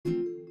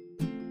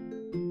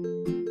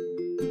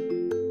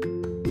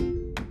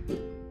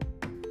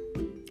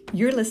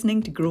You're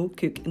listening to Grow,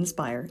 Cook,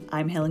 Inspire.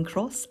 I'm Helen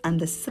Cross, and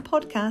this is a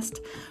podcast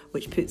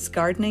which puts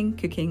gardening,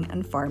 cooking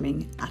and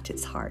farming at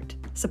its heart,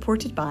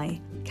 supported by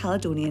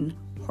Caledonian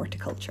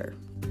Horticulture.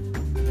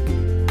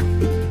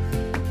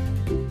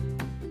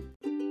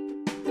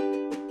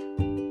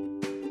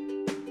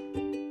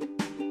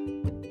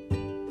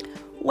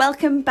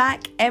 Welcome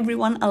back,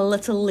 everyone. A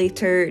little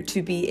later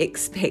to be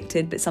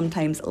expected, but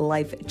sometimes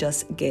life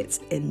just gets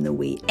in the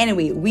way.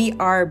 Anyway, we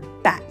are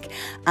back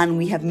and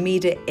we have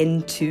made it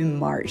into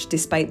March,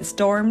 despite the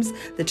storms,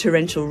 the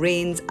torrential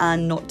rains,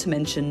 and not to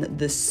mention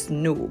the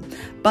snow.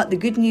 But the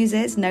good news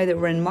is, now that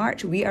we're in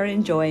March, we are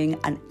enjoying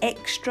an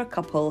extra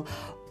couple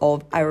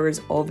of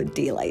hours of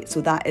daylight. So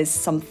that is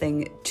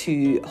something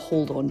to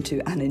hold on to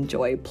and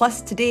enjoy.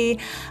 Plus today,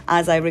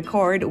 as I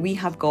record, we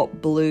have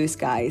got blue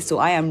skies. So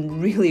I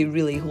am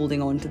really holding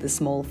on to the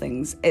small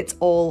things. It's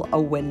all a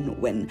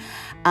win-win.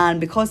 And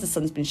because the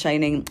sun's been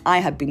shining, I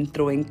have been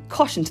throwing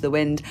caution to the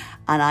wind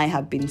and I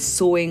have been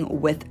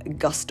sowing with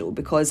gusto,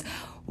 because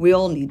we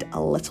all need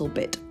a little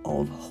bit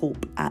of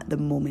hope at the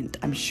moment,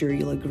 I'm sure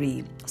you'll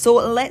agree. So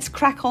let's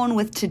crack on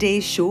with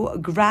today's show.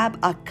 Grab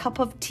a cup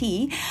of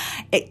tea.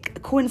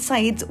 It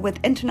coincides with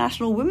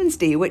International Women's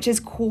Day, which is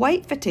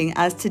quite fitting,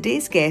 as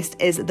today's guest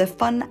is the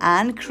fun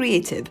and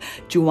creative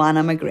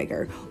Joanna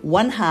McGregor,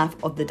 one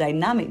half of the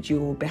dynamic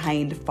duo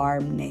behind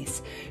Farm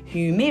Ness, who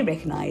you may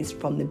recognise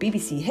from the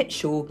BBC hit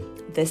show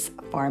This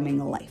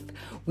Farming Life.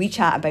 We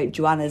chat about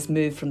Joanna's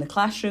move from the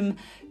classroom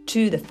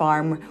to the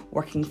farm,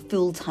 working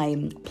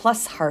full-time,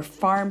 plus her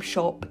farm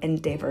shop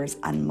endeavours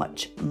and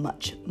much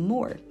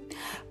more.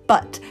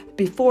 But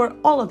before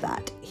all of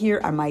that,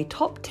 here are my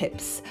top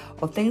tips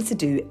of things to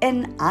do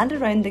in and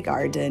around the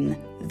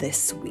garden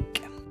this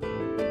week.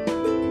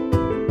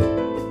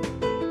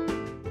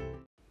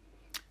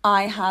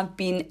 I have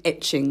been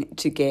itching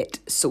to get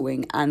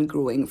sowing and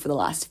growing for the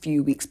last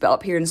few weeks, but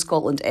up here in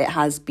Scotland it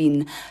has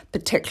been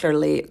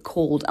particularly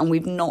cold and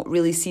we've not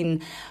really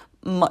seen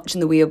much in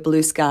the way of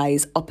blue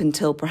skies up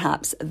until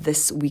perhaps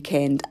this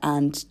weekend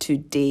and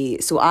today.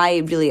 So I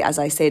really, as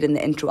I said in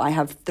the intro, I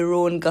have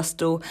thrown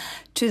gusto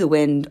to the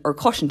wind, or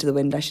caution to the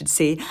wind I should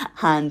say,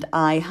 and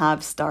I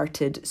have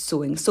started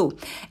sowing. So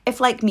if,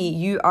 like me,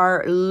 you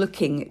are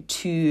looking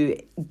to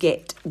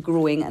get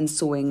growing and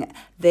sowing,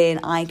 then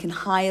I can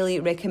highly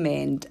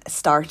recommend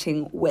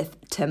starting with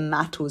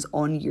tomatoes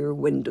on your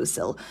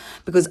windowsill,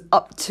 because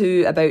up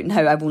to about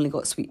now I've only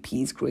got sweet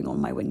peas growing on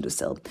my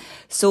windowsill.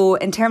 So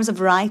in terms of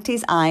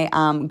varieties, I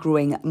am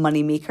growing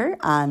Moneymaker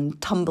and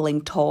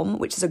Tumbling Tom,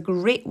 which is a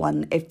great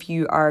one if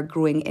you are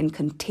growing in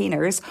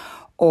containers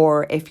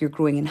or if you're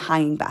growing in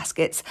hanging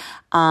baskets.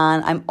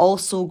 And I'm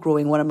also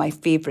growing one of my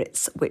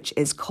favourites, which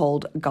is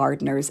called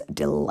Gardener's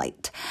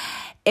Delight.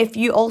 If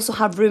you also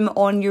have room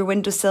on your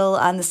windowsill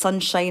and the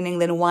sun's shining,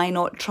 then why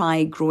not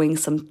try growing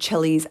some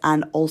chilies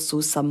and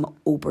also some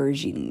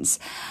aubergines.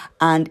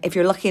 And if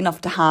you're lucky enough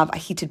to have a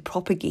heated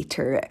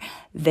propagator,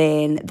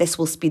 then this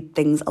will speed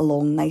things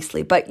along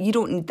nicely. But you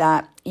don't need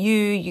that.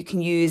 You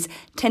can use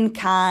tin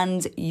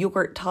cans,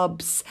 yogurt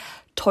tubs,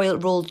 toilet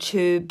roll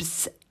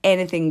tubes,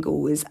 anything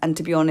goes. And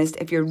to be honest,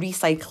 if you're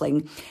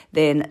recycling,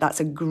 then that's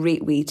a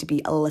great way to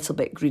be a little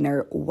bit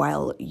greener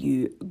while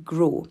you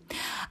grow.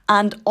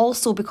 And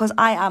also, because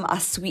I am a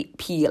sweet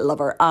pea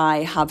lover, I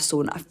have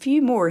sown a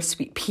few more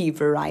sweet pea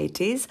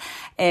varieties.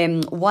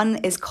 One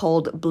is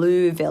called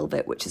Blue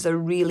Velvet, which is a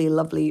really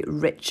lovely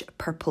rich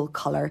purple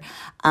colour.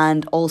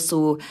 And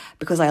also,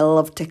 because I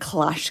love to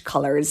clash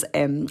colours,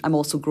 I'm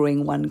also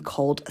growing one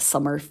called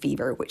Summer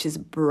Fever, which is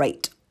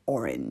bright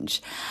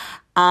orange.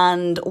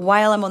 And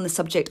while I'm on the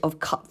subject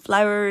of cut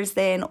flowers,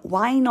 then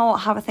why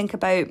not have a think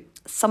about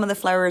some of the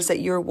flowers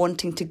that you're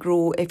wanting to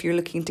grow if you're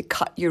looking to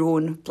cut your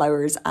own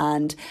flowers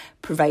and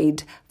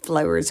provide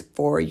flowers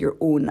for your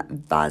own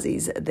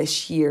vases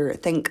this year.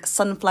 Think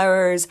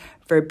sunflowers,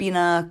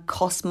 verbena,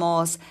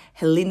 cosmos,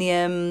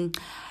 helenium,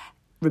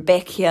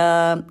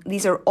 Rebecca.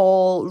 These are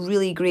all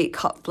really great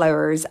cut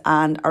flowers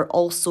and are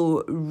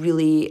also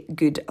really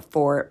good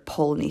for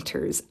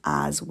pollinators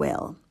as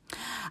well.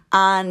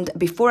 And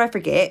before I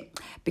forget,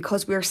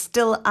 because we're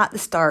still at the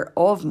start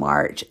of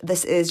March,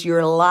 this is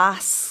your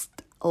last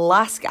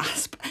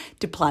gasp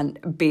to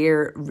plant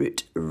bare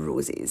root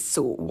roses.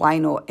 So why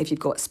not, if you've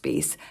got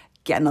space,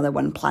 get another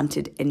one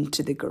planted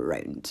into the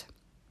ground.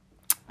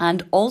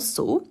 And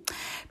also,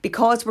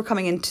 because we're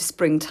coming into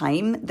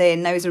springtime,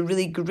 then now is a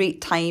really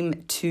great time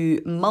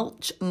to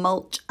mulch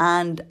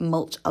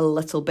a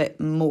little bit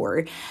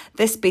more.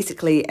 This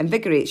basically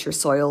invigorates your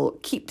soil,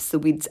 keeps the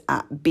weeds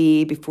at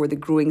bay before the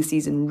growing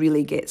season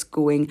really gets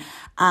going,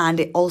 and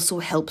it also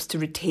helps to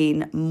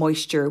retain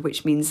moisture,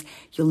 which means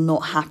you'll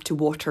not have to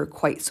water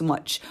quite so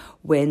much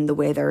when the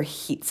weather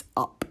heats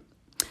up.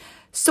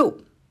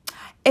 So,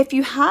 if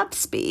you have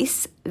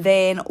space,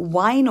 then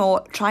why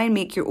not try and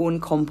make your own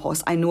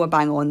compost? I know I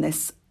bang on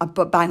this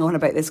bang on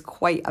about this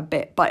quite a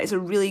bit, but it's a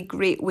really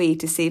great way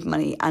to save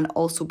money and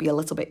also be a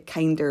little bit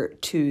kinder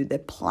to the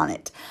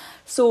planet.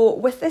 So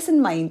with this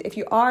in mind, if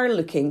you are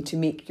looking to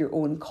make your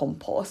own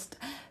compost,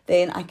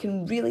 then I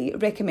can really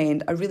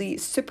recommend a really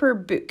super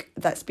book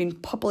that's been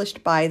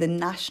published by the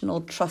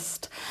National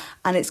Trust,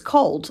 and it's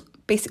called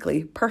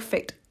basically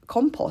Perfect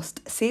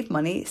Compost, Save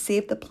Money,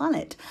 Save the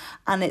Planet,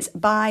 and it's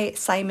by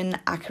Simon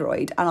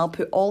Ackroyd, and I'll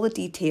put all the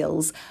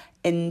details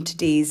in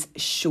today's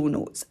show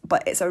notes.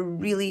 But it's a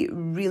really,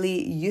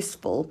 really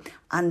useful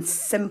and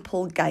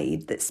simple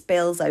guide that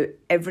spells out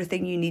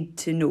everything you need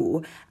to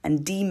know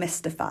and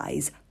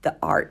demystifies the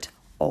art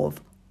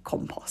of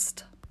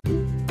compost.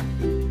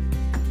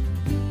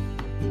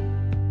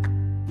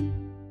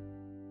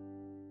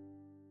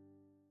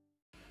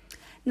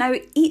 Now,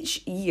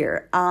 each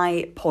year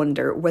I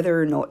ponder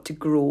whether or not to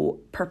grow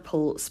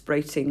purple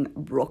sprouting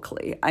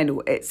broccoli. I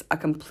know it's a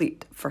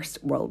complete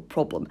first world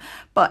problem,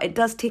 but it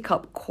does take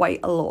up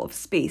quite a lot of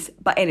space.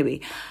 But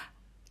anyway,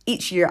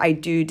 each year I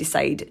do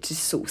decide to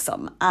sow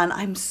some, and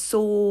I'm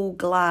so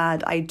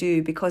glad I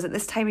do, because at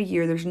this time of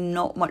year there's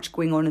not much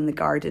going on in the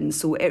garden,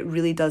 so it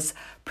really does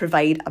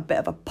provide a bit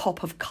of a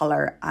pop of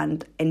colour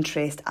and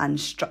interest and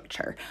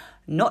structure.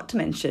 Not to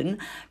mention,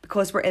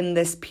 because we're in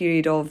this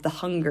period of the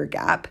hunger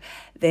gap,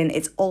 then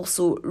it's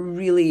also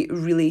really,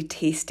 really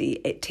tasty.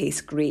 It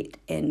tastes great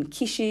in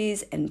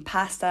quiches, in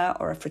pasta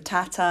or a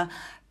frittata,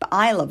 but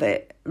I love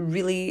it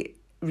really,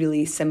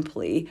 really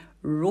simply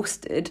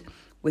roasted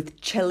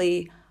with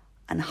chilli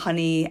and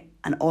honey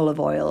and olive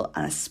oil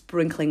and a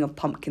sprinkling of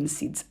pumpkin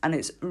seeds, and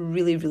it's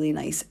really, really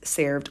nice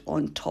served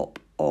on top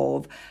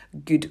of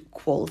good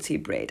quality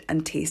bread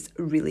and tastes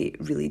really,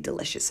 really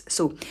delicious.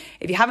 So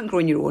if you haven't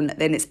grown your own,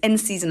 then it's in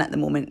season at the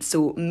moment,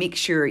 so make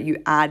sure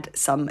you add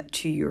some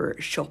to your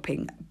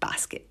shopping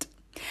basket.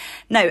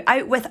 Now,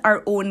 out with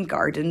our own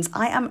gardens,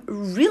 I am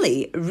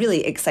really,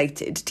 really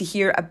excited to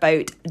hear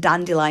about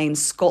Dandelion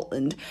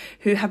Scotland,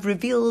 who have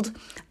revealed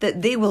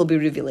that they will be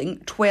revealing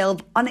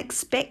 12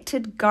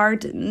 unexpected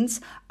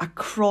gardens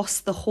across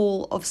the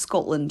whole of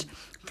Scotland,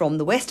 from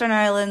the Western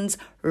Islands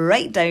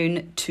right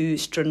down to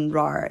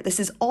Stranraer. This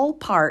is all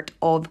part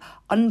of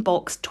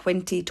Unbox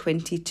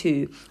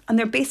 2022, and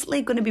they're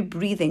basically going to be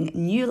breathing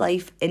new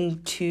life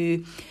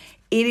into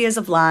areas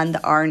of land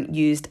that aren't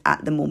used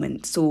at the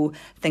moment. So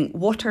think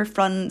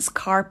waterfronts,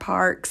 car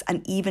parks,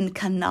 and even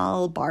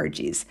canal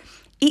barges.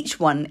 Each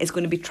one is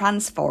going to be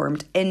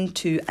transformed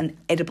into an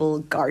edible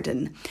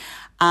garden.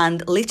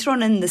 And later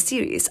on in the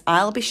series,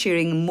 I'll be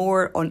sharing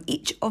more on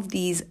each of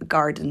these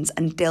gardens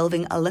and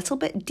delving a little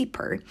bit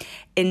deeper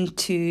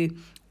into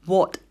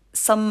what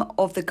some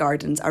of the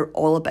gardens are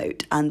all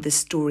about and the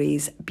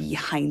stories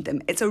behind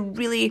them. It's a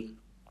really,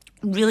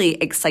 really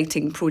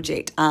exciting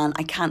project, and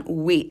I can't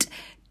wait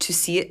to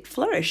see it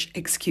flourish,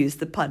 excuse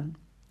the pun.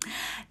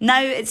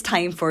 Now it's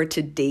time for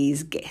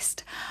today's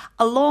guest.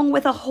 Along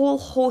with a whole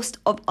host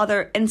of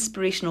other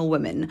inspirational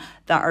women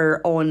that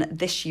are on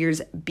this year's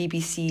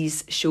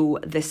BBC's show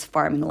This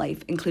Farming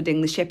Life,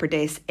 including the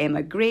shepherdess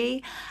Emma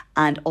Gray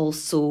and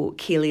also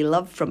Kaylee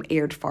Love from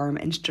Aird Farm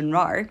in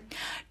Stranraer,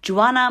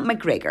 Joanna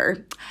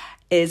McGregor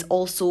is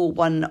also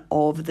one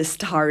of the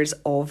stars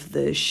of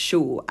the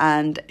show,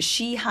 and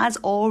she has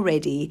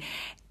already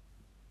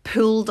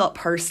pulled up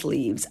her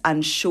sleeves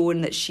and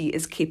shown that she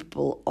is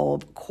capable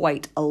of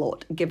quite a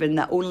lot, given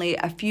that only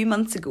a few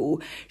months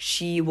ago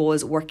she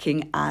was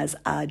working as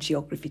a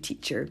geography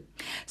teacher.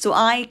 So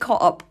I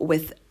caught up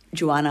with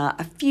Joanna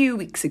a few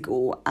weeks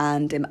ago,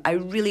 and I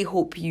really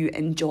hope you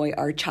enjoy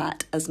our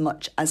chat as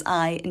much as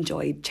I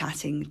enjoyed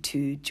chatting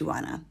to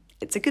Joanna.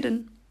 It's a good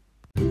one.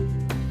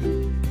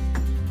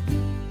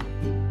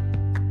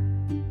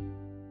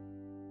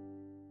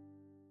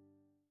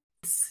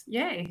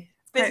 Yay.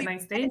 Quite a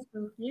nice day.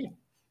 So, yeah.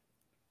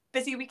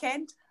 Busy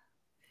weekend?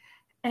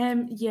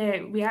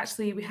 Yeah, we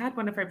had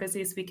one of our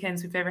busiest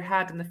weekends we've ever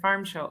had in the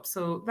farm shop,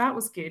 so that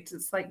was good.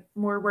 It's like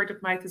more word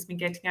of mouth has been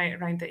getting out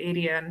around the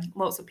area and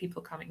lots of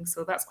people coming,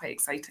 so that's quite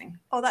exciting.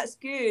 Oh, that's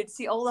good.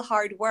 See, all the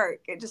hard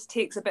work, it just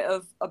takes a bit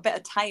of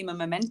time and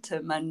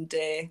momentum, and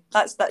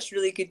that's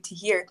really good to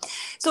hear.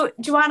 So,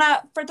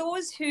 Joanna, for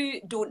those who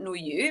don't know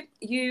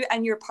you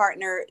and your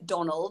partner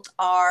Donald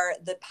are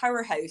the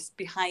powerhouse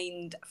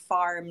behind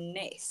Farm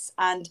Ness,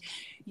 and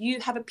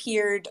you have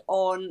appeared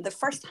on the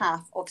first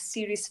half of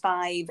Series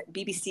 5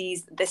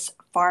 BBC's This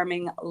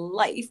Farming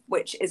Life,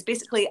 which is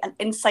basically an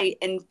insight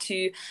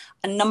into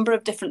a number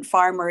of different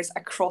farmers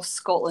across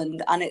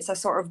Scotland. And it's a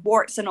sort of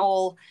warts and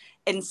all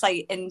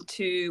insight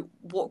into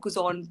what goes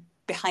on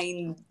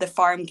behind the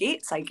farm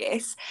gates, I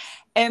guess.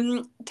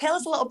 Tell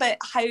us a little bit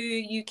how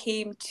you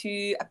came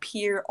to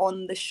appear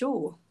on the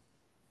show.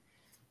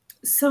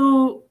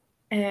 So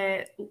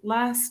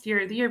last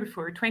year, the year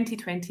before,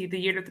 2020, the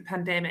year of the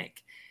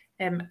pandemic,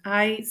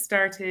 I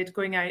started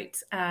going out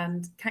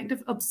and kind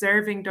of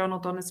observing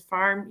Donald on his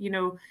farm. You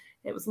know,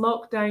 it was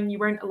lockdown. You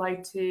weren't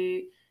allowed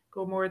to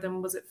go more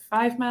than, was it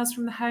 5 miles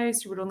from the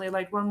house? You were only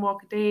allowed one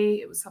walk a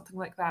day. It was something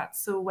like that.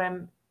 So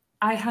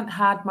I hadn't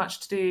had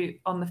much to do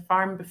on the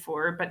farm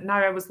before, but now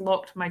I was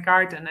locked in my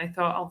garden. I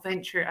thought I'll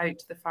venture out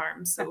to the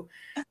farm. So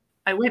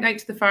I went out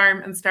to the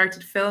farm and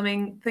started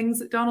filming things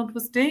that Donald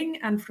was doing.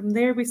 And from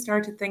there, we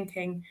started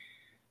thinking,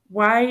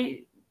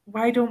 why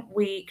don't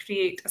we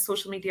create a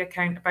social media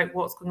account about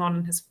what's going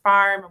on his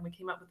farm? And we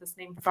came up with this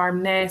name,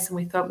 Farm Ness, and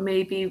we thought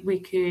maybe we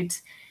could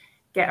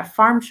get a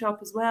farm shop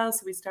as well.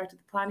 So we started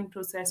the planning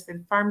process for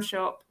the farm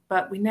shop,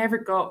 but we never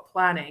got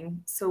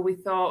planning. So we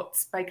thought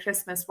by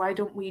Christmas, why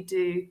don't we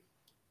do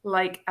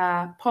like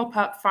a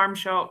pop-up farm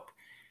shop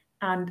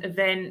and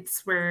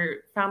events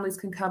where families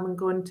can come and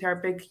go into our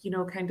big,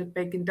 kind of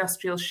big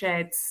industrial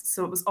sheds.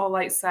 So it was all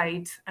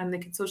outside and they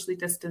could socially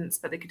distance,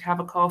 but they could have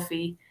a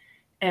coffee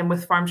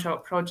with farm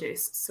shop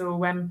produce. So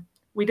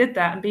we did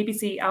that, and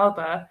BBC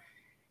Alba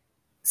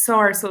saw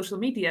our social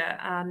media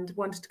and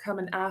wanted to come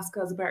and ask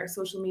us about our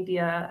social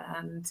media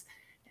and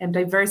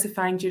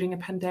diversifying during a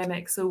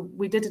pandemic. So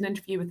we did an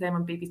interview with them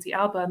on BBC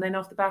Alba, and then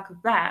off the back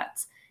of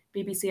that,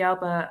 BBC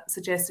Alba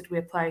suggested we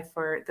apply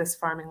for This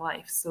Farming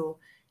Life. So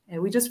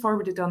we just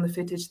forwarded on the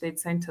footage they'd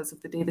sent us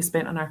of the day they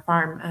spent on our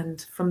farm,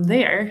 and from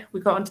there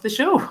we got onto the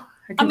show.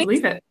 I can't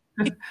believe it.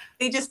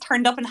 They just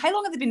turned up. And how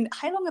long have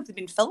they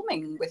been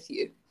filming with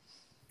you?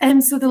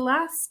 So the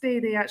last day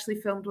they actually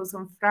filmed was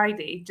on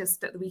Friday,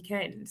 just at the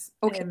weekend.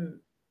 Okay.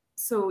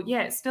 So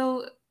yeah, it's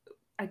still,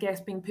 I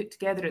guess, being put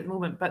together at the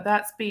moment, but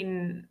that's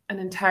been an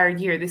entire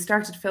year. They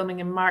started filming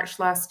in March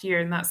last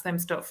year, and that's them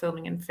stopped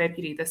filming in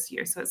February this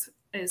year. So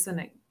it's an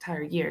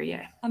entire year,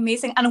 yeah.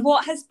 Amazing. And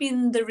what has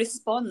been the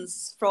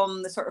response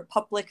from the sort of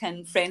public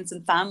and friends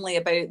and family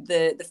about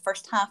the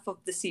first half of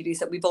the series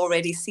that we've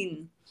already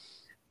seen?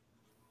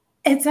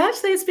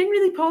 It's been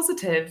really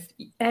positive.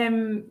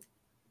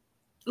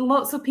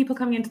 Lots of people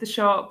coming into the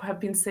shop have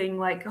been saying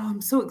like, oh,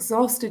 I'm so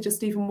exhausted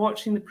just even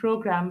watching the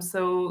programme.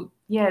 So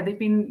yeah, they've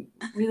been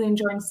really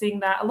enjoying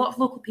seeing that. A lot of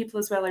local people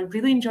as well are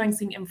really enjoying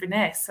seeing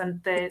Inverness,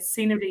 and the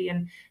scenery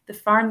and the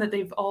farm that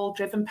they've all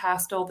driven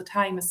past all the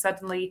time is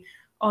suddenly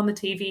on the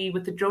TV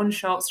with the drone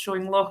shots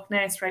showing Loch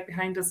Ness right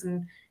behind us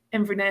and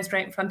Inverness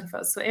right in front of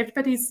us. So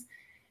everybody's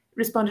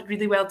responded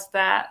really well to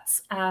that.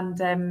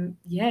 And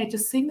yeah,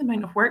 just seeing the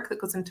amount of work that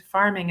goes into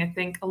farming, I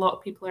think a lot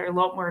of people are a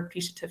lot more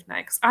appreciative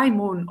now, because I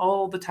moan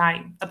all the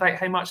time about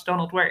how much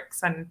Donald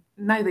works, and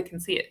now they can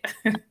see it.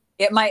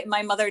 Yeah,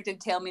 my mother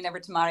did tell me never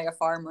to marry a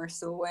farmer,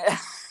 so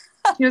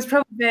she was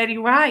probably very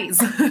wise.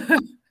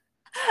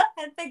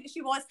 I think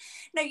she was.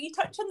 Now, you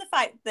touched on the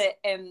fact that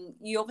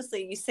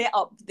you set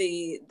up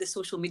the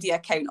social media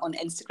account on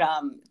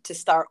Instagram to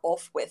start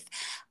off with,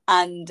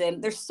 and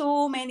there's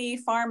so many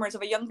farmers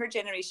of a younger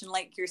generation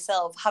like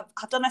yourself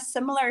have done a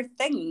similar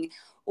thing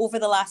over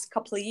the last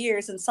couple of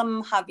years, and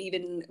some have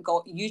even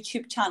got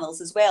YouTube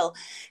channels as well.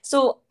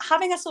 So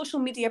having a social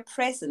media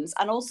presence,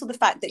 and also the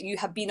fact that you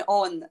have been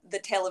on the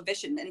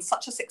television in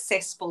such a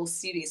successful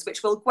series,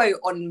 which will go out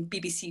on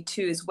BBC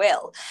Two as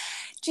well,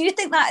 do you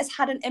think that has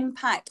had an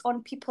impact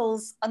on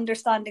people's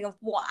understanding of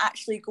what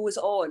actually goes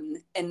on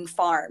in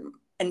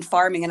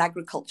farming and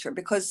agriculture?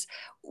 Because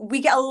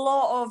we get a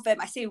lot of,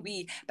 I say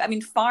we, but I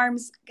mean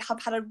farms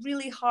have had a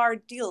really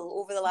hard deal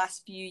over the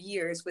last few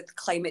years with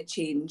climate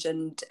change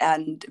and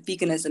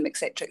veganism,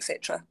 etc.,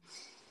 etc.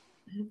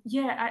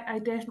 Yeah, I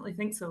definitely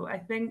think so. I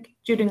think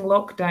during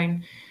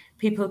lockdown,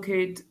 people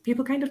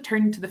kind of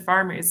turned to the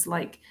farmers.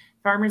 Like,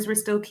 farmers were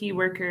still key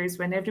workers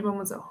when everyone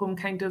was at home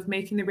kind of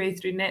making their way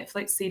through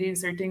Netflix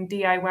series or doing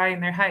DIY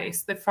in their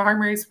house. The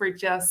farmers were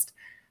just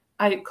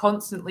out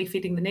constantly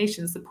feeding the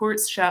nations. The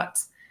ports shut.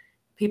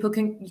 You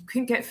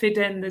couldn't get food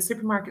in. The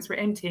supermarkets were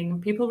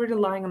emptying. People were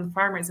relying on the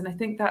farmers. And I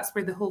think that's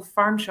where the whole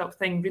farm shop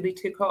thing really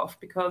took off,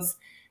 because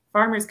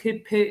farmers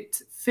could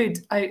put food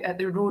out at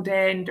their road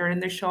end or in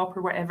their shop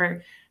or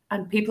whatever,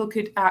 and people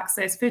could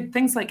access food.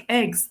 Things like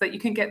eggs that you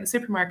couldn't get in the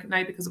supermarket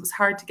now because it was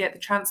hard to get the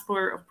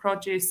transport of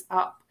produce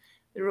up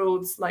the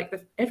roads. Like,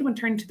 everyone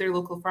turned to their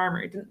local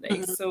farmer, didn't they?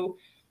 Mm-hmm. So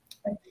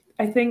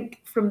I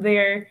think from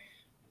there,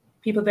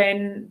 people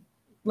then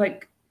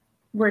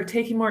were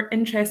taking more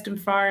interest in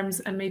farms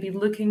and maybe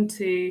looking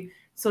to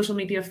social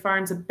media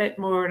farms a bit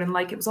more, and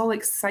it was all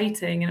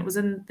exciting and it was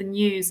in the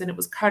news and it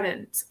was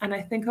current. And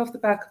I think off the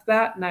back of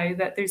that now,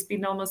 that there's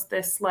been almost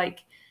this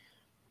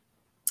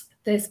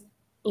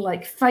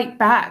fight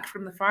back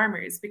from the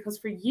farmers, because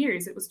for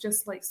years it was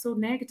just so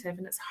negative,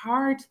 and it's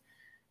hard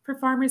for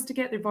farmers to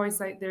get their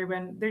voice out there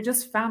when they're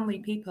just family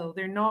people.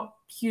 They're not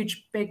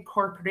huge, big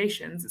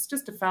corporations. It's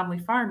just a family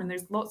farm, and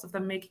there's lots of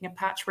them making a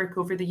patchwork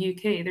over the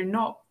UK. They're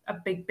not a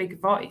big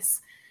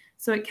voice.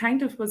 So it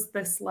kind of was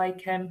this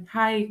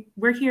hi,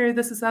 we're here,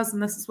 this is us,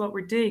 and this is what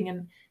we're doing.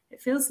 And it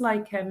feels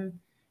like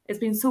it's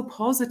been so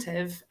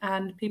positive,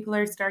 and people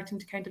are starting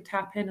to kind of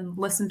tap in and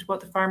listen to what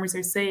the farmers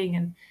are saying.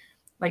 And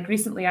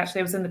recently,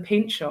 actually, I was in the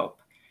paint shop,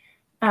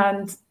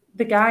 and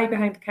the guy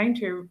behind the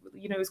counter,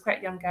 was quite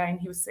a young guy, and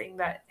he was saying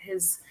that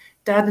his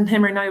dad and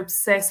him are now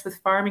obsessed with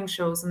farming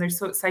shows, and they're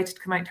so excited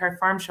to come out to our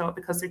farm shop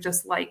because they're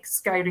just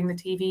scouring the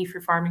TV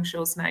for farming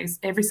shows now,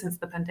 ever since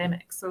the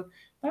pandemic. So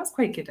that's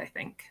quite good, I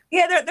think.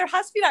 Yeah, there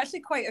has been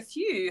actually quite a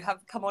few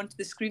have come onto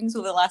the screens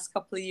over the last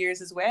couple of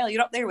years as well.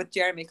 You're up there with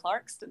Jeremy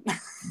Clarkson.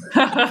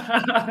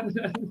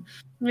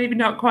 Maybe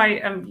not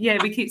quite. Yeah,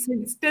 we keep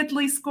saying it's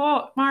Diddley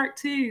Squat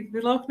Mark II,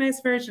 the Loch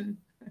Ness version.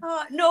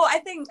 No, I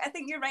think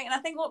you're right, and I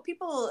think what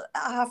people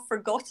have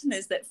forgotten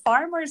is that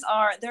farmers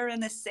they're a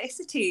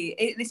necessity,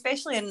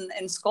 especially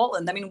in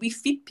Scotland. I mean, we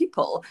feed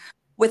people.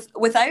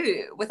 Without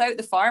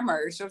the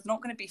farmers, there's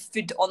not going to be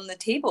food on the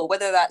table,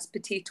 whether that's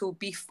potato,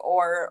 beef,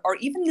 or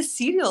even the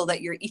cereal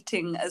that you're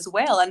eating as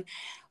well. And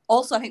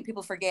also, I think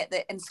people forget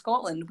that in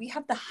Scotland, we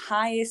have the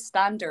highest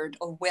standard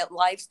of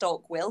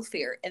livestock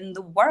welfare in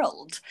the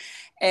world.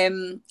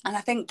 And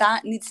I think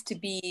that needs to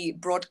be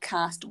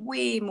broadcast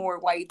way more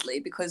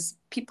widely because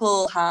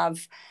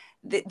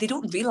they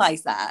don't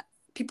realise that.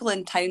 People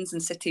in towns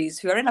and cities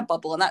who are in a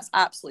bubble, and that's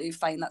absolutely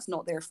fine, that's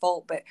not their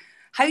fault. But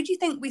how do you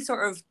think we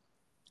sort of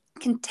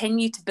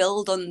continue to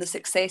build on the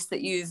success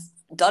that you've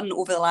done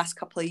over the last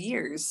couple of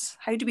years?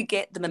 How do we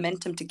get the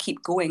momentum to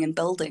keep going and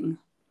building?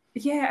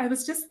 Yeah, I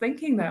was just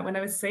thinking that when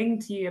I was saying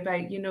to you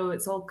about,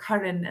 it's all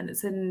current and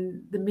it's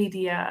in the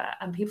media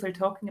and people are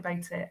talking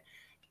about it.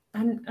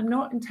 I'm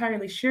not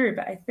entirely sure,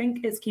 but I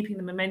think it's keeping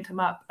the momentum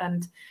up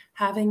and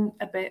having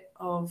a bit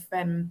of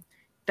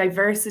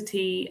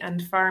diversity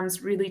and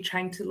farms really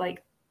trying to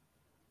like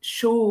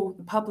show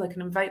the public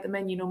and invite them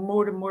in,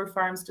 more and more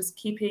farms just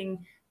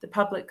keeping the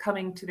public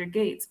coming to their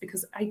gates,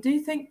 because I do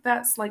think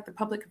that's like the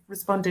public have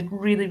responded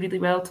really, really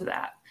well to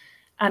that.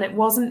 And it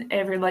wasn't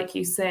ever, like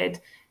you said,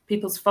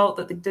 people's fault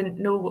that they didn't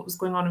know what was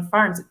going on in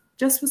farms. It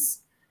just was,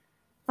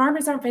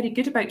 farmers aren't very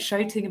good about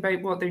shouting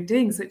about what they're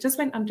doing. So it just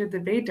went under the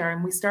radar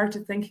and we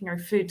started thinking our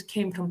food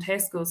came from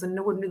Tesco's and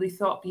no one really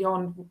thought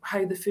beyond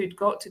how the food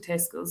got to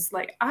Tesco's.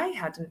 Like I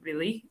hadn't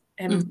really,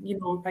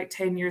 about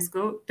 10 years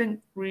ago,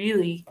 didn't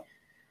really,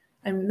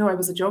 I know I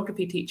was a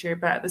geography teacher,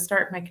 but at the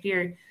start of my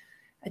career,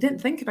 I didn't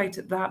think about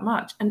it that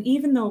much. And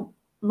even though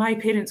my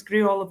parents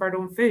grew all of our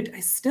own food,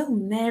 I still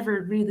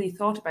never really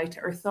thought about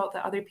it or thought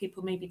that other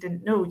people maybe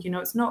didn't know.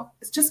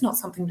 It's just not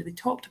something really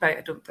talked about,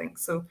 I don't think.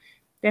 So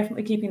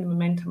definitely keeping the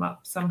momentum up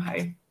somehow.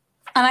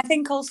 And I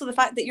think also the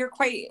fact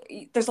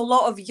that there's a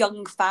lot of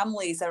young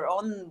families that are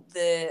on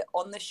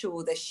the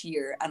show this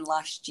year and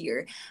last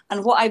year.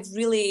 And what I've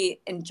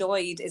really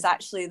enjoyed is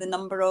actually the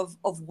number of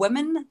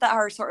women that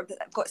are sort of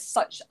got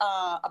such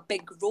a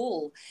big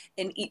role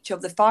in each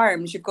of the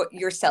farms. You've got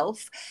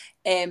yourself,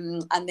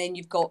 and then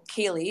you've got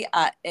Kaylee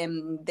at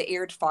the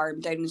Aird farm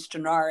down in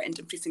Stranraer in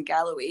Dumfries and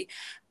Galloway,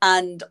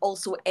 and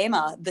also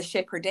Emma, the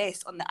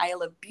shepherdess on the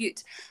Isle of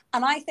Bute.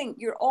 And I think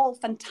you're all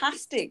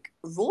fantastic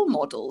role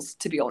models,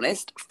 to be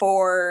honest,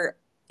 for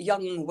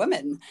young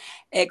women,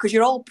 because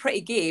you're all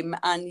pretty game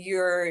and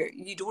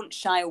you don't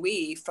shy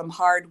away from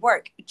hard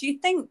work. Do you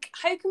think,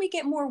 how can we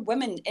get more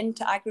women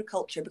into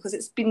agriculture? Because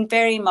it's been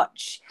very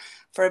much,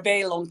 for a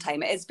very long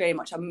time, it is very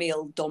much a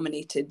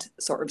male-dominated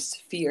sort of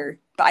sphere.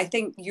 But I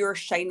think you're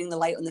shining the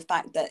light on the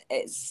fact that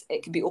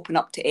it can be open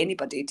up to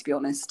anybody, to be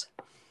honest.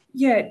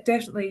 Yeah,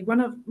 definitely.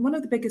 One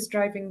of the biggest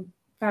driving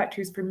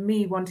factors for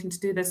me wanting to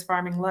do this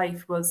farming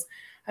life was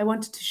I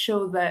wanted to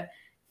show that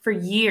for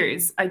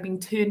years I'd been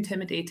too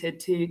intimidated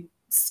to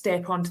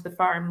step onto the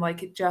farm.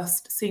 Like it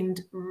just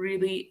seemed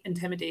really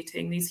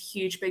intimidating, these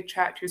huge big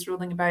tractors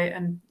rolling about,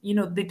 and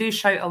they do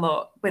shout a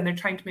lot when they're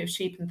trying to move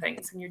sheep and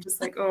things, and you're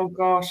just like, oh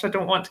gosh, I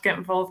don't want to get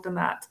involved in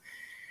that.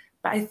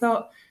 But I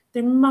thought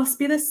there must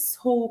be this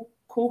whole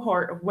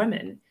cohort of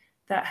women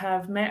that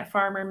have met a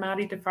farmer,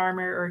 married a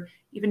farmer, or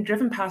even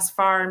driven past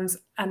farms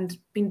and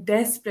been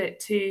desperate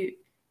to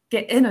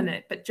get in on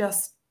it, but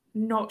just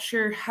not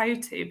sure how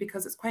to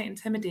because it's quite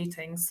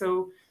intimidating.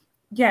 So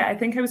yeah, I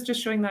think I was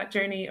just showing that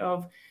journey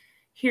of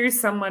here's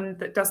someone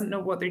that doesn't know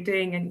what they're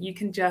doing and you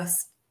can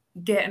just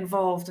get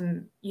involved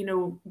and,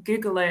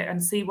 Google it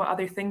and see what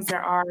other things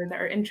there are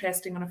that are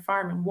interesting on a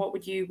farm and what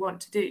would you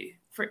want to do.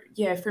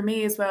 For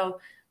me as well,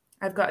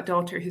 I've got a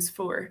daughter who's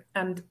 4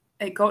 and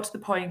it got to the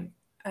point,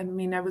 I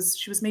mean,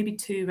 she was maybe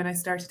 2 when I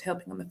started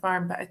helping on the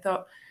farm, but I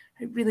thought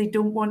I really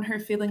don't want her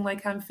feeling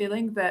like I'm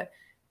feeling, that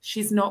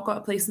she's not got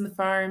a place on the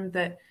farm,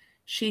 that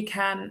she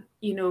can,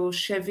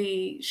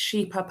 chivvy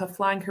sheep up a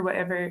flank or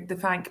whatever the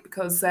flank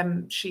because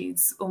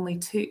she's only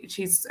 2.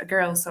 She's a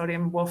girl. Sorry,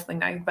 I'm waffling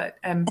now, but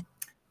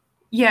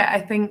yeah,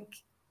 I think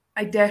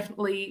I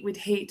definitely would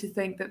hate to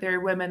think that there are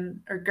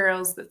women or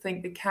girls that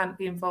think they can't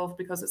be involved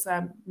because it's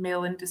a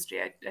male industry.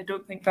 I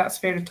don't think that's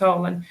fair at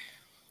all, and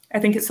I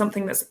think it's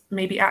something that's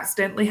maybe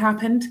accidentally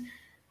happened,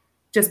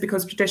 just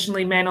because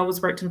traditionally men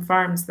always worked in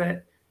farms,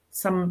 that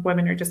some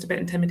women are just a bit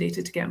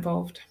intimidated to get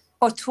involved.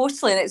 Oh,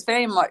 totally. And it's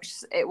very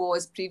much, it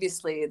was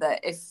previously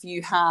that if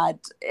you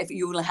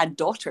only had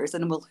daughters,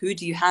 then well, who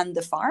do you hand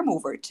the farm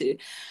over to?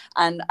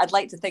 And I'd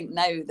like to think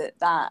now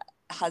that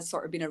has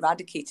sort of been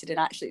eradicated, and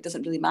actually it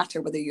doesn't really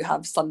matter whether you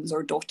have sons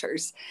or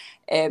daughters.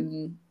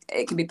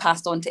 It can be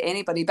passed on to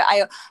anybody. But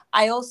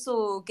I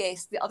also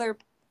guess the other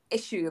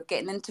issue of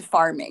getting into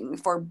farming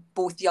for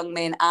both young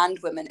men and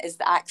women is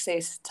the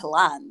access to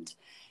land.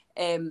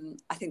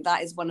 I think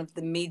that is one of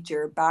the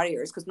major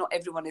barriers, because not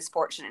everyone is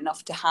fortunate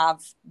enough to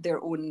have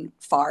their own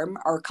farm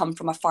or come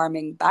from a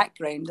farming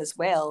background as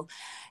well.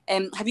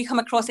 Have you come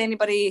across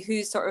anybody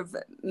who's sort of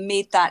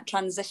made that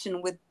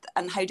transition with,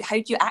 and how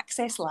do you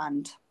access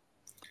land?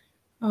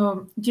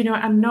 I'm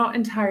not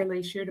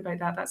entirely sure about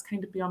that. That's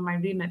kind of beyond my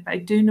remit, but I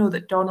do know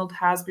that Donald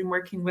has been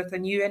working with a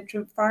new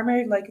entrant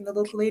farmer, like in the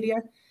local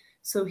area.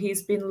 So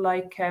he's been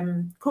like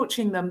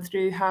coaching them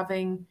through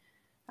having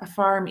a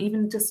farm,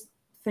 even just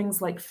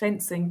things like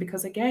fencing,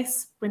 because I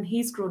guess when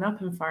he's grown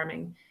up in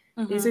farming,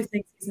 these are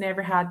things he's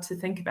never had to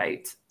think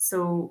about.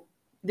 So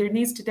there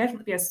needs to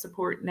definitely be a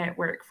support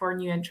network for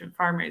new entrant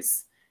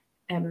farmers.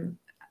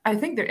 I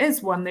think there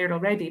is one there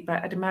already,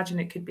 but I'd imagine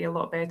it could be a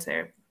lot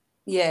better.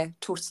 Yeah,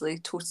 totally.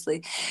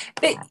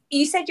 But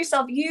you said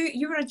yourself,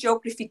 you were a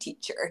geography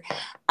teacher,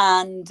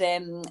 and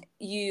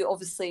you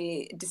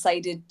obviously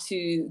decided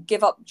to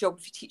give up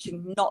geography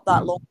teaching not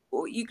that long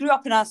ago. You grew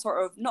up in a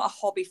sort of, not a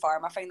hobby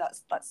farm. I find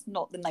that's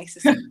not the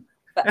nicest thing.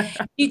 But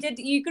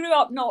you grew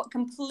up not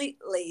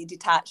completely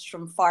detached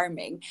from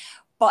farming.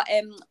 But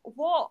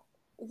what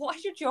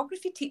has your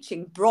geography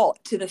teaching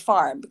brought to the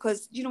farm?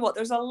 Because you know what,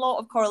 there's a lot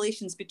of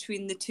correlations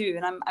between the two,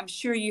 and I'm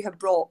sure you have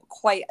brought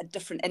quite a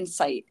different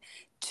insight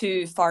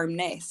to Farm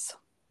Ness.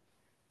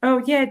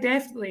 Oh, yeah,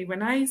 definitely.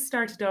 When I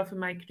started off in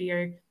my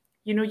career,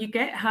 you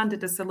get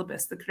handed a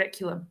syllabus, the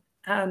curriculum.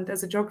 And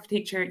as a geography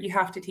teacher, you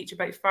have to teach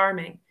about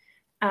farming.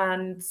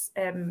 And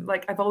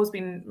like I've always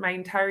been, my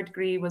entire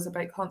degree was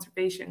about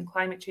conservation,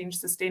 climate change,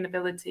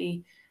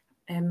 sustainability.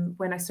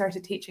 When I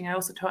started teaching, I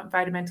also taught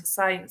environmental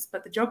science.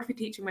 But the geography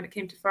teaching when it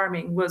came to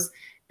farming was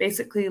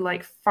basically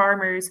like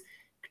farmers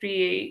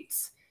create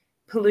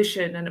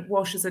pollution and it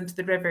washes into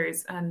the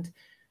rivers, and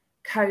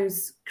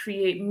cows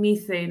create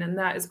methane, and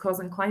that is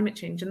causing climate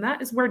change. And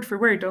that is word for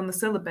word on the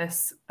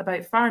syllabus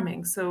about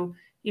farming. So,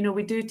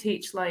 we do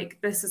teach like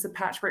this is a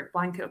patchwork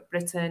blanket of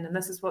Britain and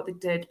this is what they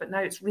did, but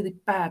now it's really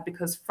bad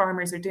because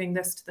farmers are doing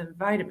this to the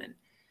environment.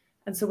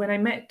 And so when I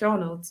met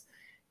Donald,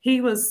 he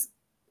was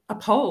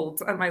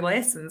appalled at my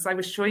lessons. I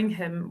was showing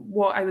him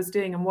what I was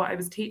doing and what I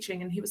was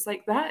teaching, and he was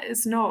like, that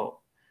is not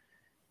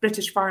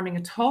British farming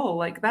at all.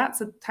 Like that's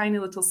a tiny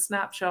little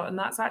snapshot, and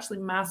that's actually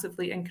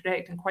massively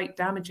incorrect and quite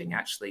damaging,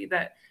 actually.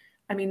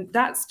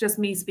 That's just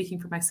me speaking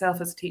for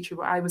myself as a teacher,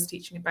 what I was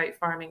teaching about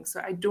farming.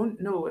 So I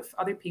don't know if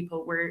other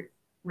people were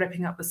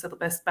ripping up the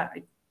syllabus, but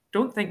I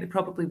don't think they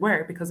probably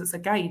were, because it's a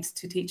guide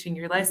to teaching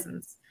your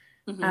lessons.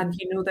 And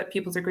you know that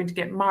pupils are going to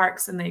get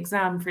marks in the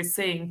exam for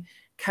saying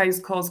cows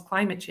cause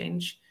climate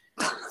change.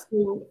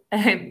 So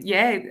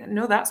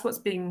that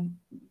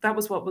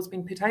was what was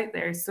being put out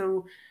there.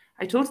 So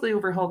I totally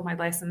overhauled my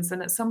lessons.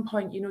 And at some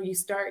point,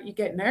 you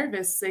get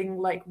nervous saying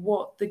like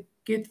what the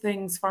good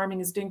things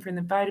farming is doing for the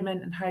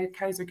environment and how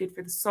cows are good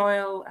for the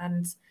soil.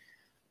 And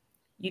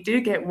you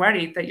do get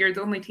worried that you're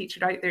the only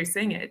teacher out there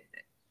saying it.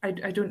 I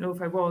don't know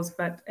if I was,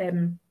 but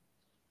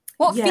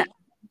what feedback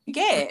did you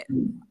get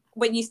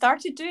when you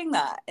started doing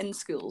that in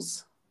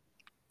schools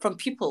from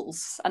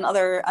pupils and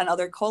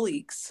other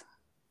colleagues?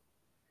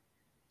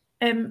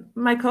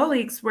 My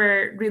colleagues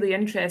were really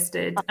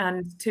interested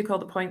and took all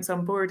the points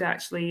on board,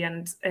 actually.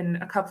 And in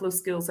a couple of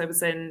schools I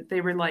was in,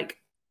 they were like,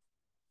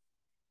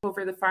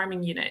 over the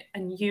farming unit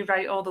and you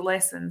write all the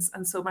lessons.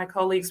 And so my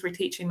colleagues were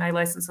teaching my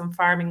lessons on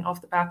farming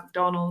off the back of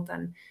Donald.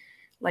 And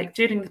like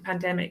during the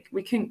pandemic,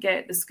 we couldn't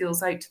get the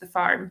schools out to the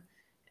farm.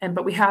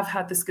 But we have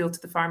had the school to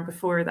the farm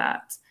before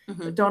that.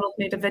 But Donald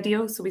made a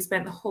video, so we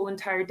spent the whole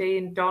entire day,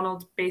 and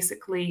Donald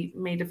basically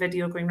made a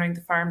video going around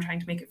the farm trying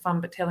to make it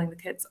fun, but telling the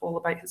kids all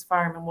about his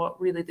farm and what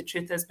really the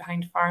truth is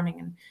behind farming,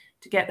 and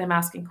to get them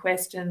asking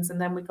questions.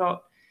 And then we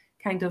got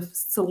kind of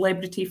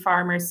celebrity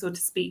farmers, so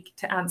to speak,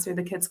 to answer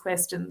the kids'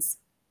 questions.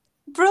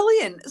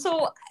 Brilliant.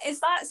 So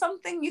is that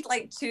something you'd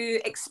like to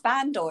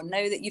expand on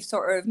now that you've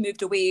sort of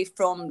moved away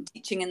from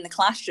teaching in the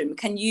classroom?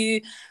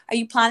 Are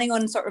you planning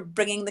on sort of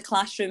bringing the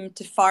classroom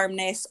to Farm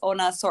Ness on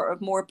a sort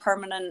of more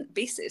permanent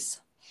basis?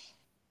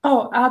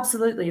 Oh,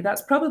 absolutely.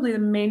 That's probably the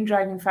main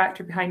driving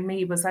factor behind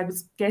me. Was I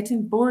was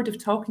getting bored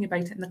of talking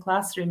about it in the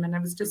classroom, and I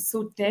was just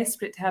so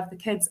desperate to have the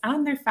kids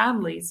and their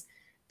families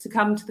to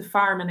come to the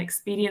farm and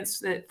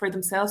experience it for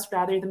themselves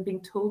rather than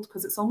being told,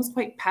 because it's almost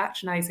quite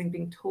patronizing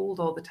being told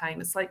all the time.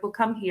 It's like, well,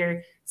 come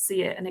here,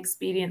 see it and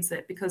experience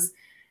it, because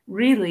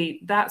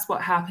really that's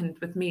what happened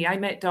with me. I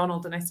met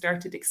Donald and I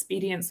started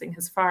experiencing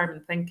his farm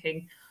and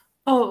thinking,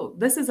 oh,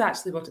 this is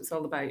actually what it's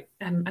all about,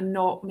 and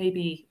not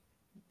maybe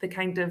the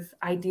kind of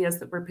ideas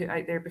that were put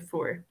out there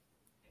before.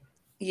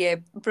 Yeah,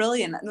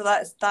 brilliant. No,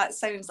 that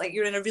sounds like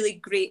you're in a really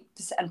great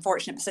and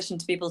fortunate position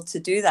to be able to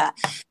do that.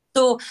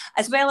 So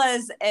as well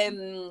as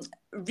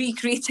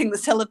recreating the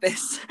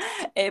syllabus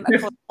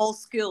across all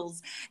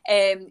schools,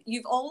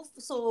 you've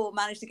also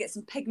managed to get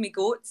some pygmy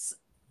goats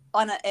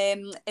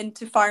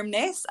into Farm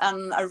Ness,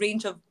 and a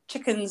range of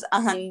chickens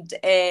and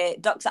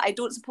ducks that I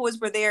don't suppose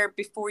were there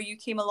before you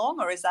came along,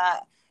 or is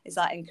that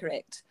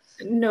incorrect?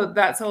 No,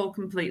 that's all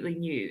completely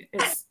new.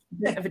 It's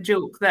a bit of a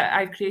joke that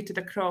I've created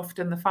a croft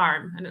in the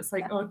farm, and it's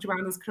like, oh,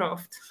 Joanna's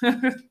croft.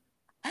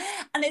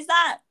 And is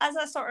that as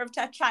a sort of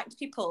to attract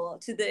people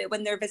to the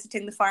when they're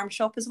visiting the farm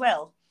shop as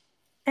well?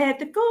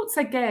 The goats,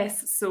 I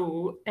guess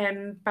so,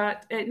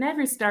 but it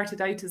never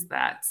started out as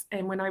that.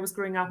 And when I was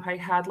growing up, I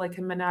had like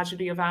a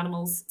menagerie of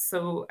animals,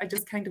 so I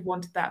just kind of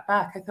wanted that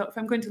back. I thought if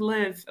I'm going to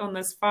live on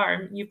this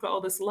farm, you've got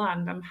all this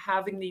land, I'm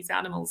having these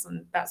animals,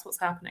 and that's what's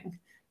happening.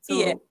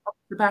 Yeah. So off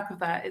the back of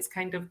that, it's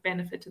kind of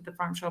benefited the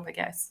farm shop, I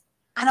guess.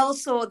 And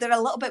also, they're a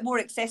little bit more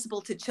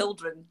accessible to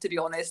children, to be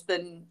honest,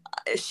 than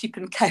sheep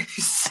and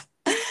cows.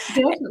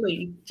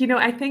 Definitely. You know,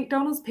 I think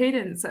Donald's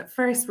parents at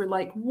first were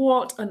like,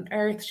 what on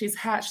earth? She's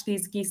hatched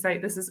these geese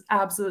out. This is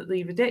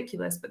absolutely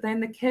ridiculous. But then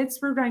the kids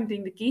were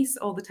rounding the geese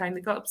all the time.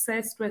 They got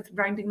obsessed with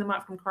rounding them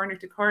up from corner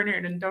to corner.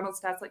 And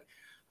Donald's dad's like,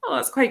 oh,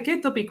 that's quite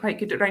good. They'll be quite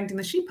good at rounding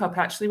the sheep up,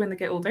 actually, when they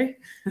get older.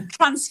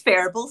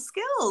 Transferable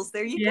skills.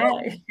 There you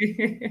go.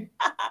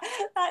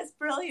 That's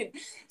brilliant.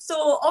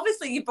 So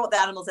obviously you brought the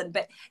animals in,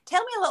 but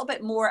tell me a little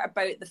bit more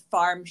about the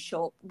farm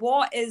shop.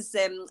 What is,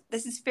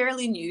 this is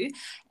fairly new.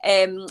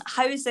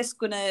 How is this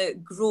going to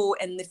grow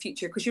in the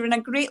future? Because you're in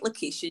a great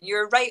location.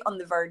 You're right on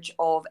the verge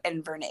of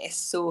Inverness.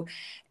 So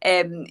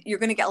you're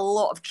going to get a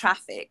lot of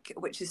traffic,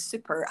 which is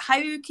super. How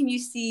can you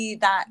see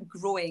that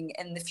growing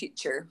in the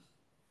future?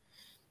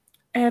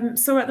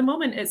 So at the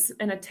moment it's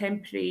in a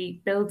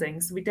temporary building.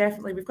 So we've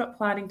got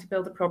planning to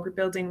build a proper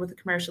building with a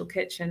commercial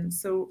kitchen.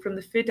 So from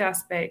the food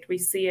aspect, we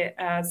see it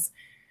as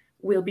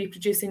we'll be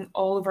producing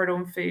all of our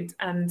own food,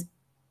 and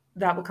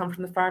that will come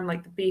from the farm,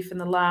 like the beef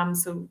and the lamb.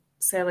 So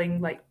selling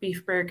like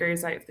beef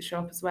burgers out of the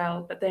shop as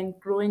well, but then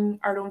growing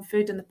our own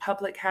food and the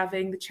public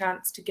having the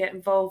chance to get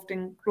involved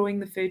in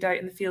growing the food out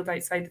in the field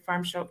outside the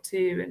farm shop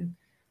too, and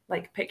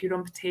like pick your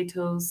own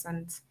potatoes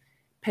and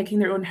picking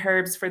their own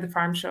herbs for the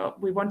farm shop.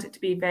 We want it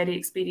to be very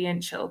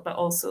experiential, but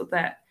also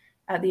that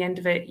at the end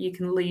of it, you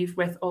can leave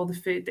with all the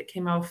food that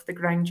came off the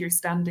ground you're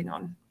standing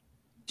on.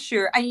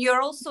 Sure. And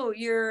are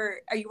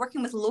you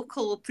working with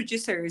local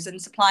producers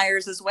and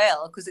suppliers as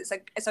well? Because it's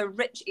a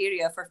rich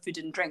area for food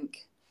and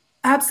drink.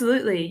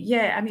 Absolutely.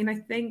 Yeah. I mean, I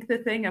think the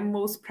thing I'm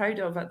most proud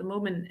of at the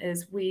moment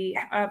is we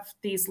have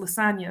these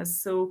lasagnas.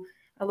 So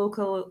a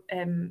local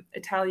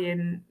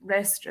Italian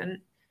restaurant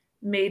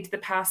made the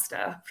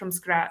pasta from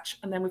scratch,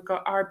 and then we've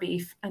got our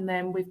beef, and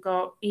then we've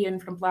got Ian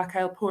from Black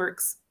Isle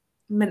Pork's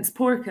minced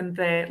pork in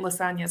the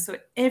lasagna. So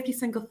every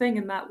single thing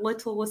in that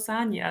little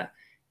lasagna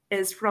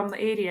is from the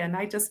area, and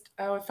I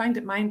find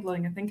it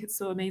mind-blowing. I think it's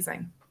so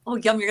amazing. Oh,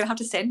 yum, you're gonna have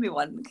to send me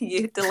one. Can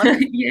you deliver?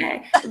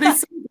 Yeah, they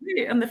so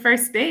great on the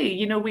first day.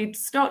 You know, we'd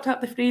stocked up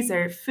the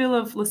freezer full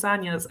of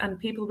lasagnas and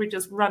people were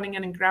just running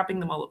in and grabbing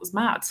them all. It was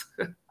mad.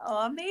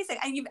 Oh, amazing.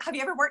 And have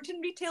you ever worked in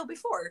retail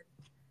before?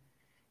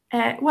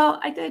 Well,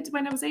 I did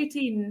when I was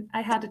 18.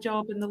 I had a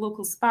job in the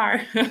local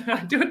Spar.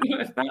 I don't know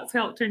if that's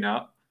helped or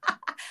not.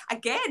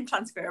 Again,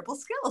 transferable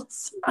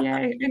skills. Yeah,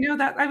 I know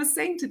that. I was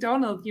saying to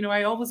Donald, you know,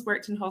 I always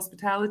worked in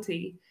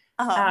hospitality,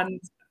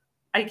 and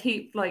I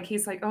keep like,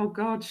 he's like, oh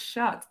God,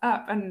 shut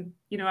up. And,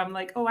 you know, I'm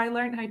like, oh, I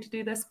learned how to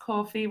do this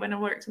coffee when I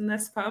worked in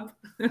this pub.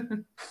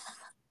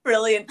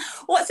 Brilliant.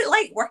 What's it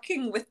like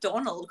working with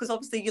Donald? Because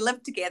obviously you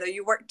live together,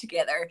 you work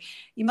together.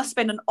 You must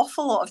spend an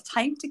awful lot of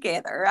time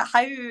together.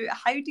 How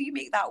do you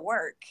make that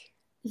work?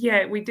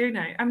 Yeah, we do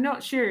now. I'm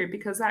not sure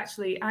because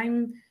actually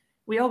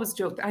we always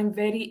joke that I'm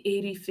very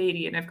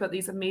airy-fairy and I've got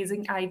these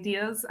amazing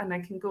ideas and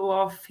I can go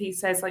off, he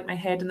says, like my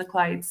head in the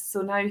clouds.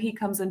 So now he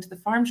comes into the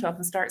farm shop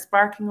and starts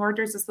barking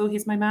orders as though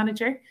he's my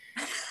manager.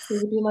 So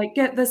he'll be like,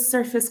 get this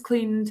surface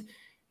cleaned,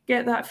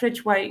 get that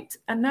fridge white.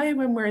 And now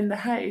when we're in the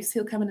house,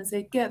 he'll come in and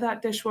say, get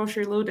that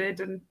dishwasher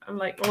loaded. And I'm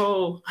like,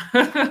 oh.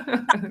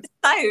 That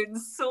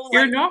sounds so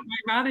You're not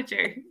my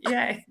manager.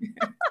 Yeah.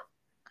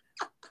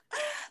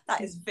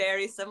 That is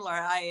very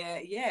similar.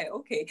 Yeah,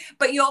 okay.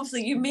 But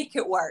you make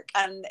it work,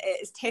 and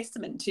it's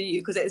testament to you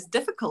because it is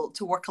difficult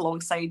to work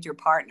alongside your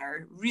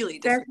partner. Really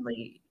difficult.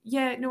 Definitely.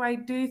 Yeah, no, I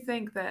do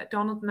think that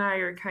Donald and I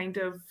are kind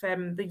of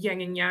the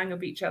yin and yang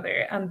of each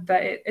other, and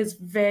that it is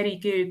very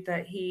good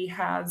that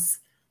he's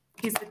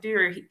the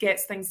doer, he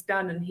gets things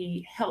done and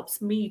he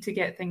helps me to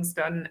get things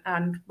done.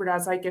 And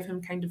whereas I give him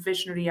kind of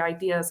visionary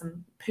ideas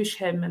and push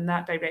him in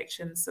that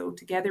direction. So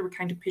together we're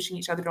kind of pushing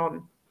each other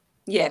on.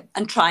 Yeah,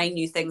 and trying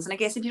new things. And I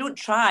guess if you don't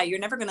try, you're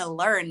never going to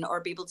learn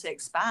or be able to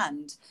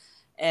expand.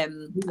 It's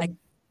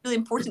really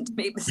important to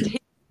make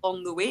mistakes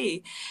along the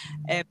way,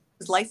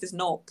 because life is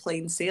not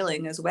plain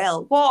sailing as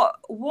well.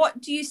 What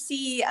do you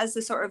see as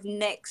the sort of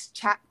next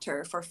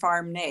chapter for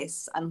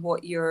Farmness, and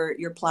what your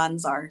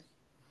plans are?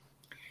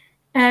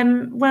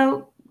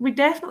 Well, we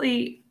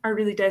definitely are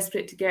really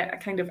desperate to get a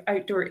kind of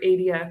outdoor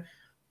area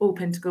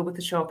open to go with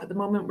the shop. At the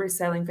moment, we're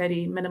selling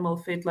very minimal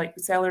food, like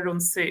we sell our own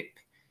soup.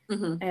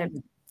 Mm-hmm.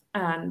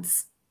 And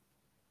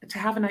to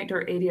have an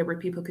outdoor area where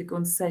people could go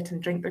and sit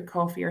and drink their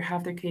coffee or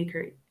have their cake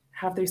or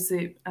have their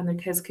soup, and their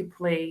kids could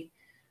play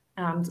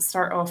and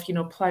start off, you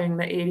know, ploughing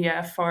the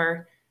area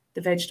for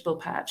the vegetable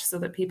patch, so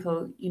that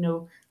people, you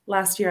know,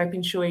 last year I've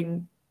been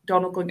showing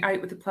Donald going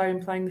out with the plough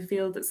and ploughing the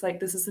field. It's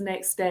like, this is the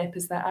next step,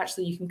 is that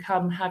actually you can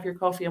come have your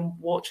coffee and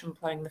watch him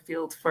ploughing the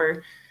field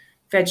for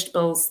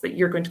vegetables that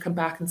you're going to come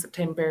back in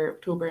September,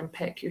 October and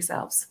pick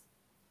yourselves.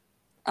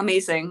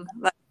 Amazing.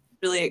 That's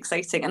really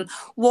exciting. And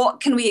what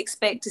can we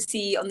expect to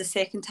see on the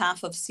second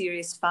half of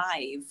Series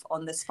 5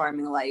 on This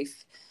Farming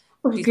Life?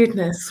 Oh,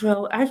 goodness.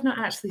 Well, I've not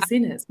actually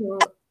seen it, so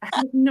I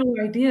have no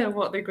idea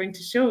what they're going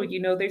to show. You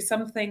know, there's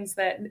some things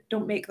that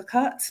don't make the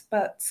cut,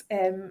 but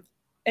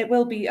it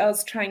will be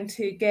us trying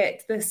to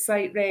get this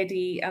site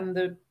ready and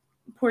the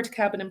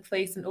Portakabin in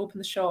place and open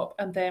the shop.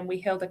 And then we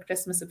held a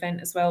Christmas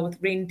event as well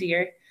with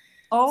reindeer.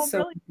 Oh, so,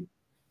 brilliant.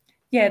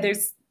 Yeah,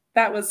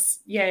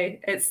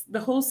 it's the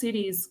whole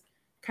series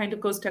kind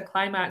of goes to a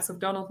climax of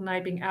Donald and I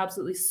being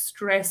absolutely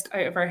stressed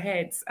out of our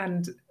heads.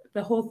 And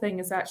the whole thing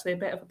is actually a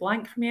bit of a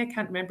blank for me. I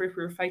can't remember if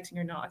we were fighting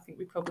or not. I think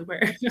we probably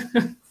were.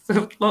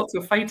 So lots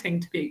of fighting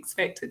to be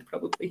expected,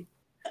 probably.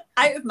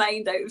 Out of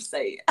mind, out of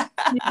sight.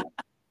 Yeah.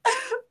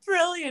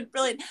 Brilliant.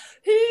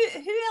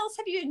 Who else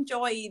have you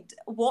enjoyed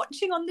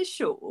watching on the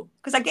show?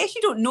 Because I guess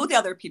you don't know the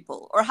other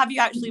people, or have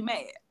you actually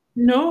met?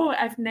 No,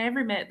 I've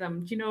never met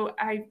them. You know,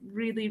 I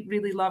really,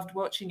 really loved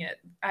watching it.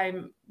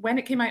 When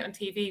it came out on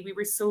TV, we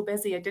were so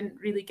busy, I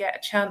didn't really get a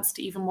chance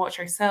to even watch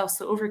ourselves.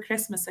 So over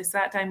Christmas, I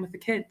sat down with the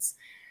kids,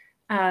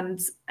 and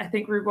I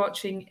think we were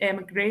watching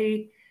Emma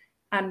Gray.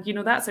 And, you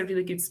know, that's a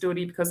really good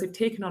story because they've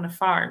taken on a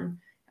farm.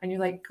 And you're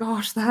like,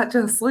 gosh, that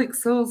just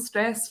looks so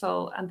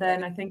stressful. And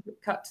then I think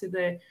it cut to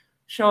the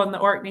Sean, the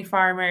Orkney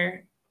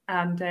farmer.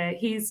 And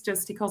he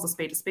calls a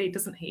spade,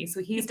 doesn't he?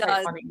 So he's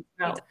quite funny as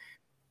well.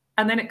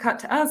 And then it cut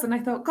to us, and I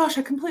thought, gosh,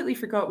 I completely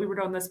forgot we were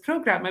on this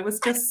program. I was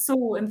just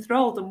so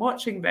enthralled in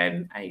watching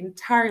them. I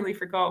entirely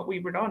forgot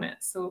we were on it.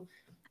 So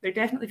they're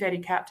definitely very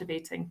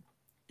captivating.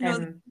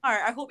 No,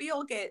 I hope you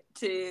all get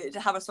to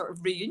have a sort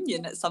of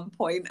reunion at some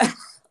point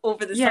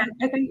over the summer.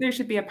 I think there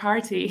should be a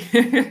party.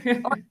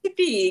 Or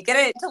maybe get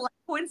it to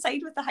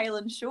coincide with the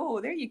Highland show.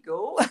 There you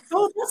go.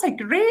 Oh, that's a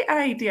great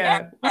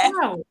idea.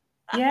 Wow.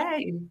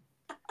 Yay.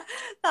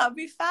 That would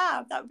be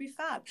fab.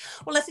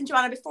 Well, listen,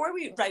 Joanna, before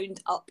we round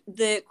up,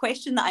 the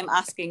question that I'm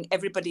asking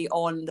everybody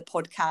on the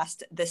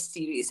podcast this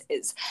series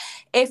is,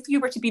 if you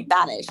were to be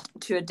banished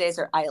to a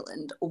desert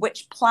island,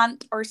 which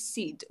plant or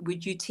seed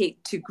would you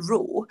take to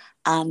grow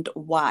and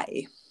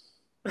why?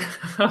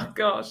 Oh,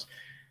 gosh.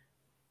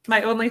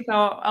 My only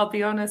thought, I'll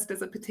be honest,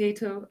 is a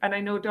potato. And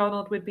I know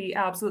Donald would be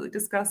absolutely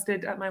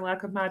disgusted at my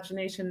lack of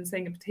imagination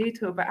saying a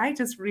potato, but I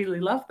just really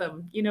love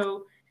them. You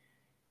know,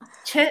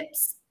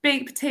 chips,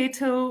 baked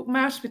potato,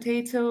 mashed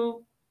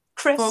potato,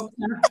 crisps.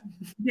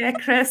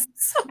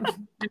 Crisps. I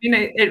mean,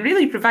 it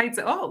really provides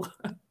it all.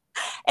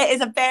 It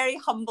is a very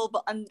humble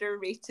but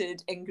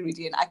underrated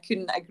ingredient. I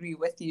couldn't agree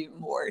with you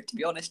more, to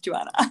be honest,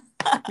 Joanna.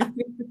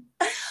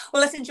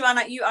 Well, listen,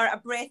 Joanna, you are a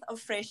breath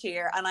of fresh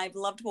air, and I've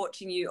loved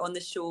watching you on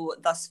the show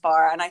thus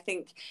far. And I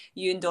think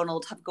you and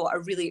Donald have got a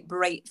really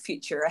bright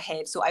future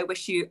ahead. So I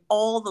wish you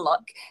all the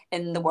luck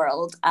in the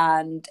world,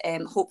 and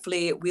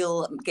hopefully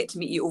we'll get to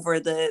meet you over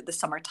the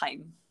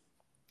summertime.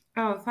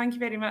 Oh, thank you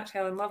very much,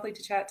 Helen. Lovely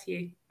to chat to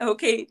you.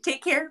 Okay,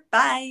 take care.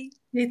 Bye.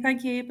 Okay,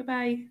 thank you.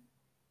 Bye-bye.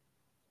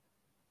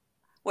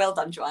 Well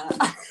done, Joanna.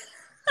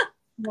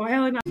 Well,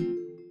 Helen.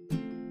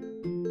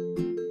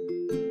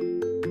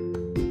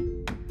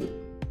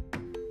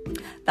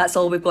 That's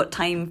all we've got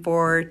time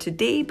for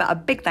today, but a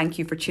big thank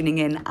you for tuning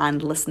in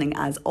and listening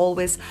as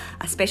always.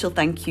 A special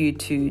thank you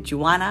to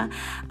Joanna,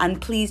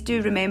 and please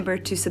do remember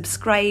to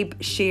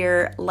subscribe,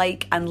 share,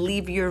 like and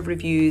leave your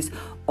reviews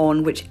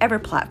on whichever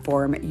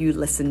platform you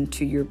listen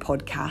to your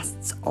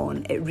podcasts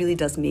on. It really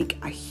does make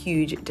a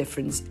huge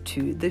difference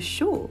to the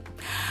show.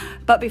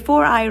 But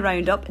before I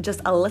round up, just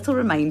a little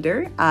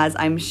reminder, as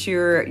I'm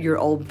sure you're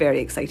all very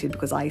excited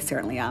because I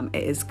certainly am.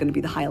 It is going to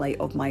be the highlight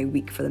of my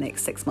week for the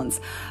next 6 months.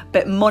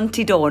 But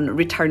Monty Don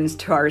returns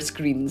to our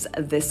screens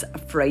this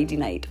Friday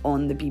night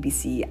on the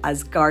BBC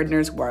as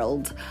Gardener's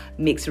World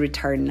makes a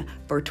return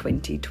for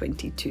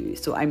 2022.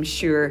 So I'm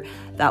sure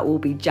that will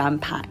be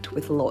jam-packed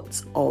with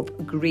lots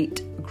of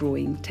great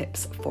growing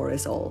tips for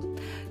us all.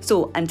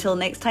 So until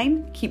next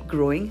time, keep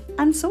growing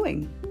and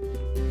sowing.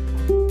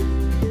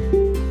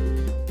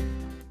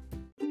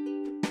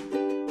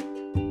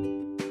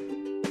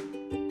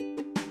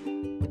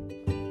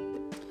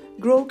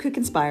 Grow, Cook,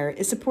 Inspire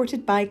is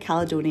supported by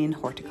Caledonian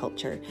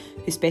Horticulture,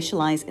 who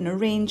specialise in a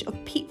range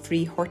of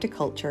peat-free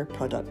horticulture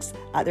products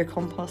at their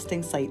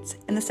composting sites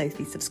in the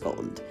southeast of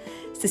Scotland.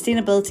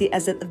 Sustainability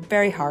is at the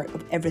very heart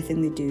of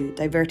everything they do,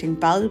 diverting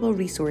valuable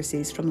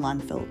resources from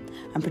landfill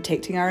and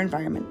protecting our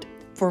environment.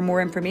 For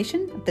more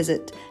information,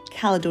 visit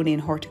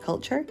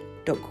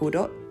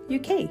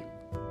caledonianhorticulture.co.uk.